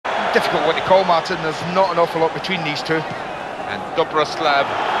difficult one to call, Martin. There's not an awful lot between these two. And Dobroslav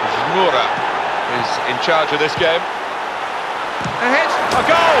Zmura is in charge of this game. A hit, a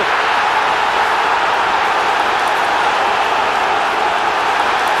goal!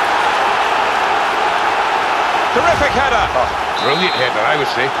 Terrific header! Oh, brilliant header, I would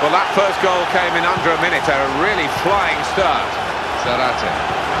say. Well, that first goal came in under a minute, a really flying start. Zarate.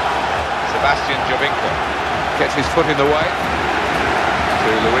 Sebastian Jovinko gets his foot in the way to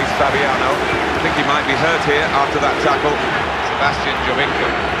Luis Fabiano. I think he might be hurt here after that tackle. Sebastian Jovinko.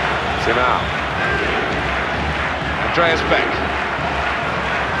 Simao. Andreas Beck.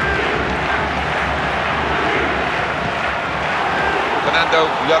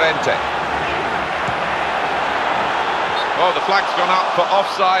 Fernando Llorente. Oh, the flag's gone up for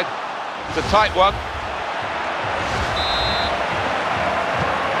offside. It's a tight one.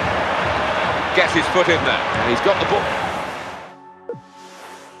 Gets his foot in there, and he's got the ball.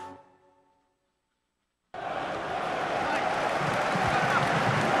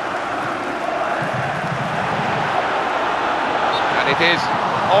 And it is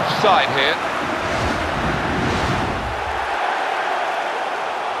offside here.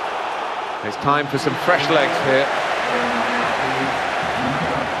 It's time for some fresh legs here.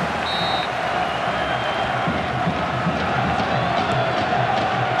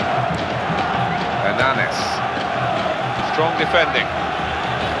 Hernanes. Strong defending.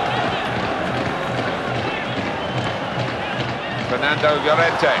 Fernando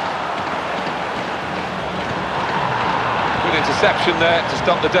Llorente. Good interception there to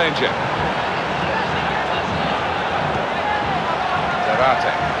stop the danger.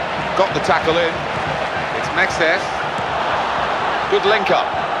 Zarate. Got the tackle in. It's Mexes. Good link up.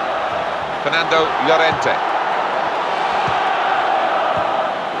 Fernando Llorente.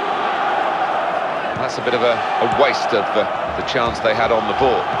 That's a bit of a waste of the chance they had on the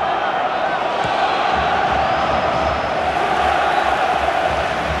ball.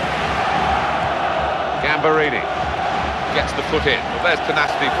 Gambarini gets the foot in. Well, there's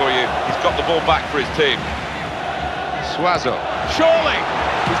tenacity for you. He's got the ball back for his team. Suazo. Surely!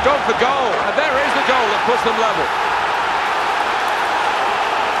 He's gone for goal, and there is the goal that puts them level.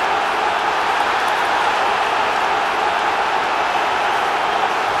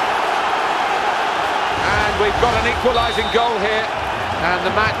 And we've got an equalising goal here, and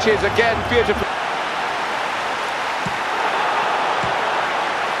the match is again beautiful.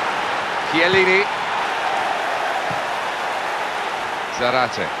 Chiellini.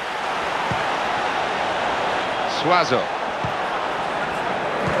 Zarate. Suazo.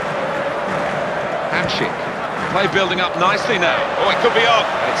 Handshake. Play building up nicely now. Oh, it could be on.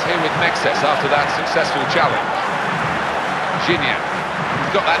 It's here with Mexes after that successful challenge. Gignac.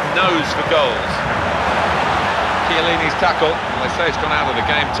 He's got that nose for goals. Chiellini's tackle. Well, they say it's gone out of the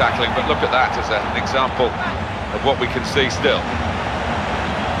game tackling, but look at that as an example of what we can see still.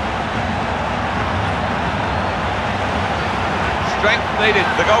 Strength needed.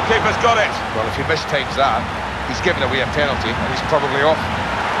 The goalkeeper's got it. Well, if he mistimes that, he's given away a penalty and he's probably off.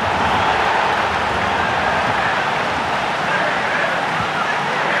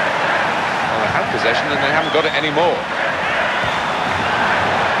 Well, they have possession and they haven't got it anymore.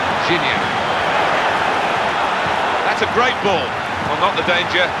 Gignac. That's a great ball. Well, not the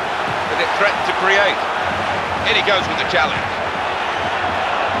danger that it threatened to create. In he goes with the challenge.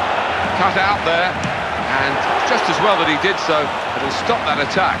 Cut out there, and just as well that he did so. It'll stop that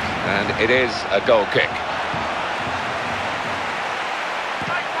attack, and it is a goal kick.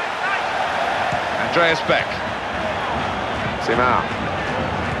 Andreas Beck. Simao.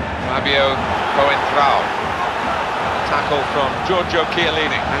 Fabio Coentrao. Tackle from Giorgio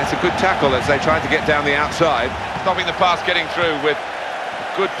Chiellini. And it's a good tackle as they try to get down the outside. Stopping the pass getting through with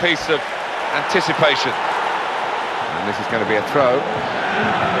a good piece of anticipation. And this is going to be a throw.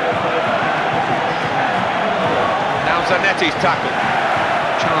 Now Zanetti's tackle.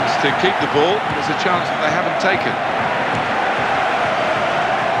 Chance to keep the ball. There's a chance that they haven't taken.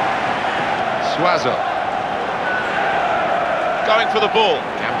 Suazo. Going for the ball.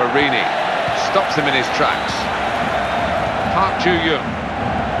 Gambarini stops him in his tracks. Park Ju-young.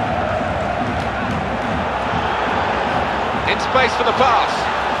 In space for the pass.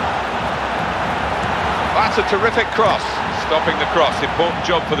 That's a terrific cross. Stopping the cross. Important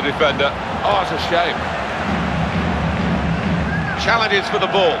job for the defender. Oh, it's a shame. Challenges for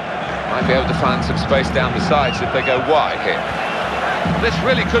the ball. Might be able to find some space down the sides if they go wide here. This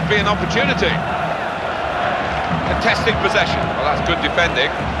really could be an opportunity. Contesting possession. Well, that's good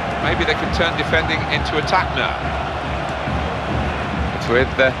defending. Maybe they can turn defending into attack now. It's with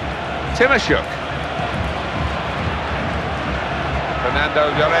Timoshuk. Fernando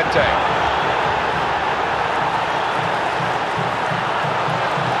Llorente.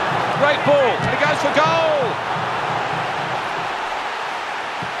 Great ball, and he goes for goal!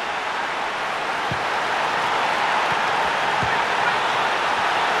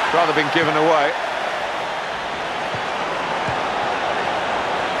 Rather been given away.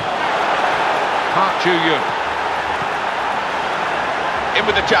 Park Ju-yoon. In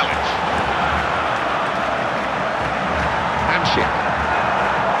with the challenge. Hamshik.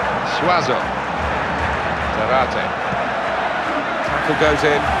 Suazo. Zarate. Tackle goes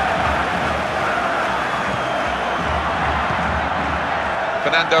in.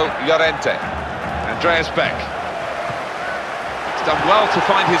 Fernando Llorente. Andreas Beck. He's done well to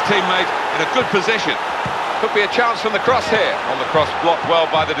find his teammate in a good position. Could be a chance from the cross here. On the cross, blocked well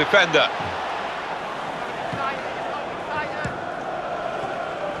by the defender.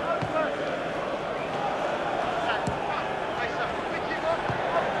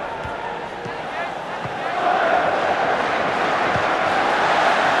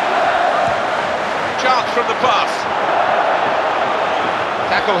 Chance from the pass.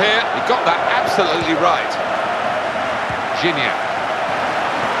 Tackle here, he got that absolutely right. Gignac.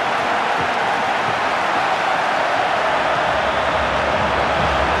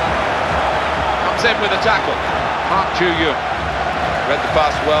 Comes in with a tackle. Park Ju-yoon. Read the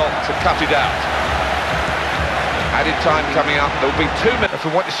pass well to cut it out. Added time coming up, there'll be 2 minutes. If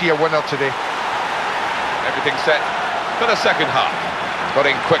we want to see a winner today. Everything set for the second half. Got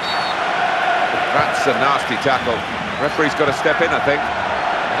in quick. That's a nasty tackle. Referee's got to step in, I think.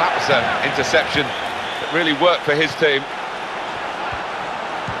 That was an interception that really worked for his team.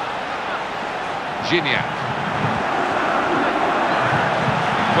 Gignac.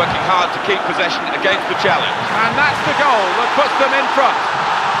 Working hard to keep possession against the challenge. And that's the goal that puts them in front.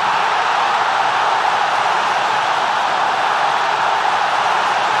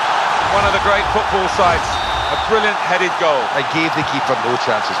 One of the great football sides. A brilliant headed goal. I gave the keeper no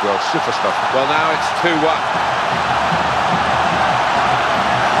chance as well. Super stuff. Well, now it's 2-1.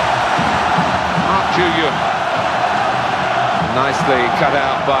 Park Ju-yoon. Nicely cut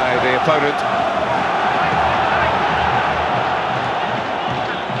out by the opponent.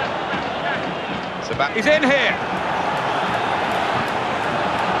 He's in here.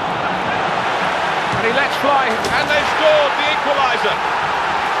 And he lets fly. And they've scored the equaliser.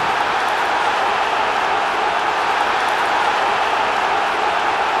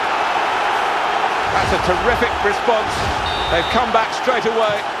 That's a terrific response. They've come back straight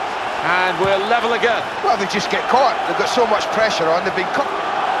away, and we're level again. Well, they just get caught. They've got so much pressure on, they've been caught.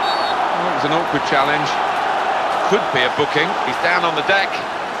 Well, it was an awkward challenge. Could be a booking. He's down on the deck,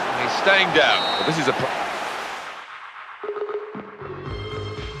 and he's staying down. But this is a...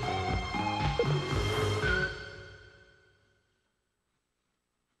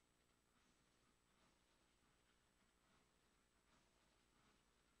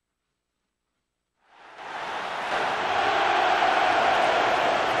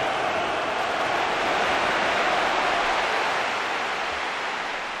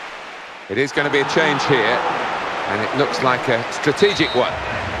 It is going to be a change here, and it looks like a strategic one.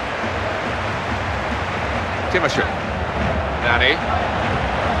 Timoshu. Nani.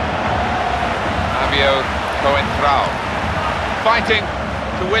 Fabio Coentrao. Fighting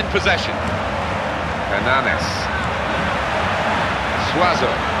to win possession. Hernanes. Suazo.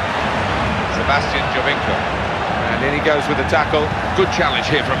 Sebastian Jovinko. And in he goes with the tackle. Good challenge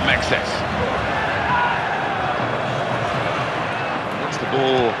here from Mexes. That's the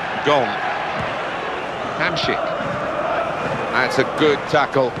ball gone. Hamshik. That's a good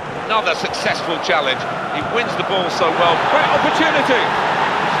tackle. Another successful challenge. He wins the ball so well. Great opportunity.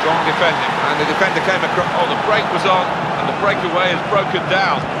 Strong defending. And the defender came across. Oh, the break was on, and the breakaway is broken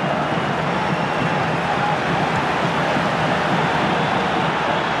down.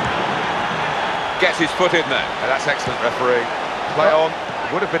 Gets his foot in there. That's excellent, referee. Play on.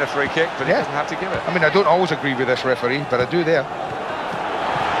 Would have been a free kick, but he doesn't have to give it. I mean, I don't always agree with this referee, but I do there.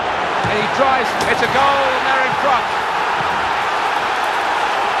 And he tries, it's a goal, and they're in front.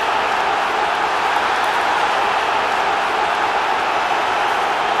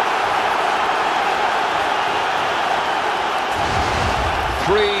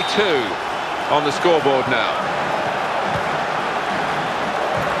 (3-2) on the scoreboard now.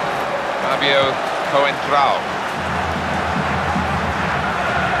 Fabio Coentrao.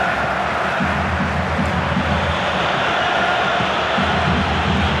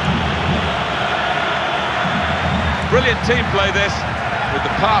 Brilliant team play this, with the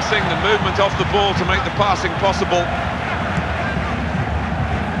passing, the movement off the ball to make the passing possible.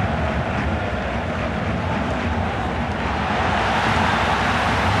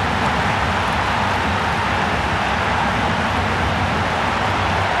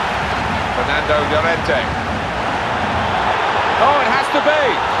 Fernando Llorente. Oh, it has to be.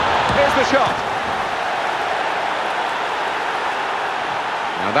 Here's the shot.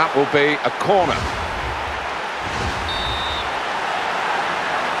 Now that will be a corner.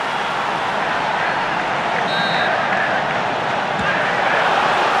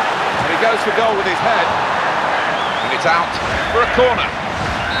 And he goes for goal with his head. And it's out for a corner.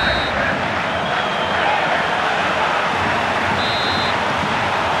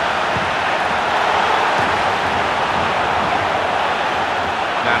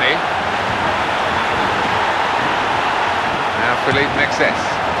 Now Philippe Mexes.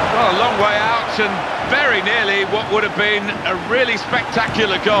 Well, a long way out and very nearly what would have been a really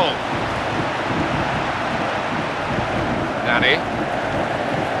spectacular goal. Nani.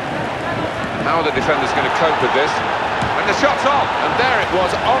 How are the defenders going to cope with this? And the shot's on, and there it was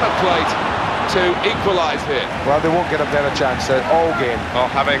on a plate to equalise here. Well, they won't get a better chance all game. Well,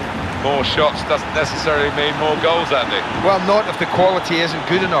 having more shots doesn't necessarily mean more goals, Andy. Well, not if the quality isn't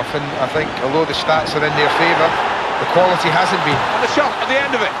good enough, and I think although the stats are in their favour, the quality hasn't been. And the shot at the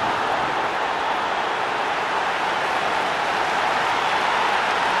end of it.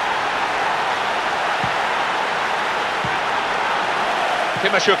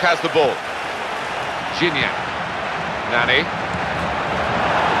 Timashuk has the ball. Gignac. Nani.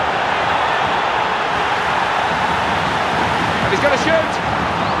 And he's going to shoot.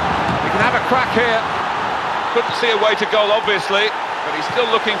 He can have a crack here. Couldn't see a way to goal, obviously, but he's still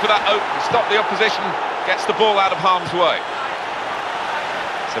looking for that open. Stop the opposition. Gets the ball out of harm's way.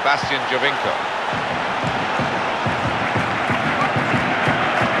 Sebastian Jovinko.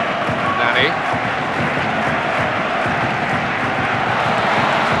 Nani.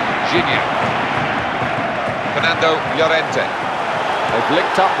 Gignac. Fernando Llorente. They've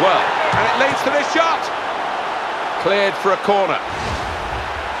linked up well. And it leads to this shot. Cleared for a corner.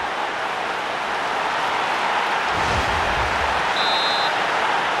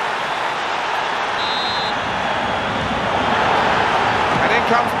 And in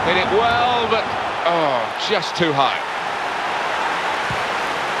comes, hit it well, but just too high.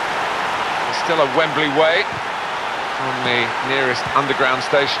 It's still a Wembley way. From the nearest underground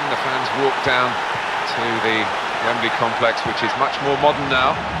station, the fans walk down to the Wembley complex, which is much more modern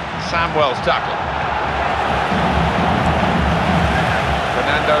now. Samwell's tackle.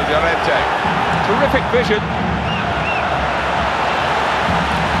 Fernando Llorente. Terrific vision.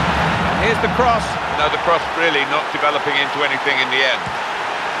 Here's the cross. No, the cross really not developing into anything in the end.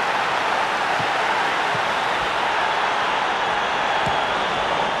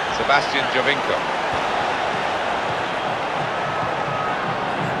 Sebastian Jovinko.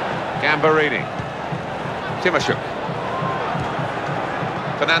 Gambarini. Timashuk.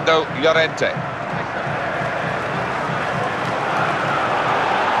 Fernando Llorente.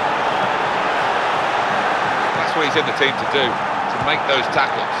 That's what he's in the team to do, to make those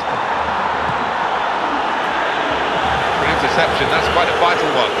tackles. For an interception, that's quite a vital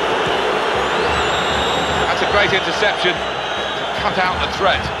one. That's a great interception to cut out the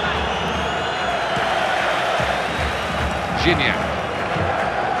threat. Gignac.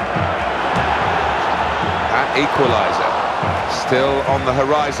 Equaliser still on the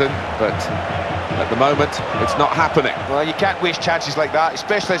horizon, but at the moment it's not happening. Well, you can't waste chances like that,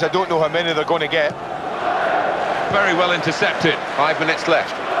 especially as I don't know how many they're going to get. Very well intercepted. 5 minutes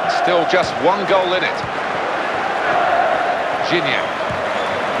left. Still just one goal in it. Gignac.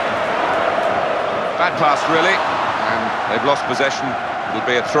 Bad pass, really, and they've lost possession. It'll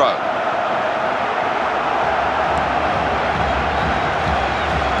be a throw.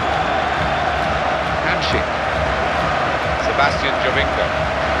 Sebastian Jovinko.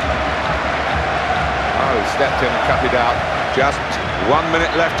 Oh, he stepped in and cut it out. Just 1 minute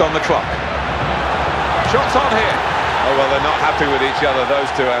left on the clock. Shots on here. Oh, well, they're not happy with each other, those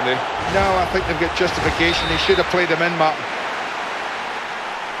two, Andy. No, I think they've got justification. They should have played them in, Martin.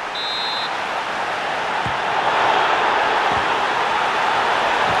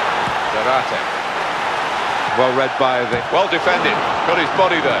 Zarate. Well read by the... Well defended. Got his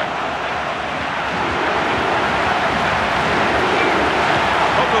body there.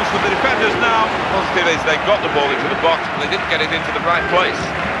 For the defenders now. Positive is they got the ball into the box, but they didn't get it into the right place.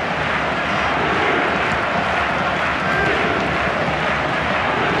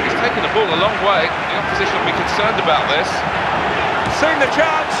 He's taken the ball a long way. The opposition will be concerned about this. Seen the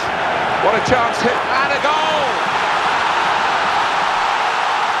chance. What a chance hit. And a goal!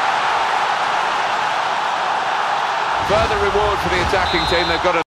 Further reward for the attacking team. They've got a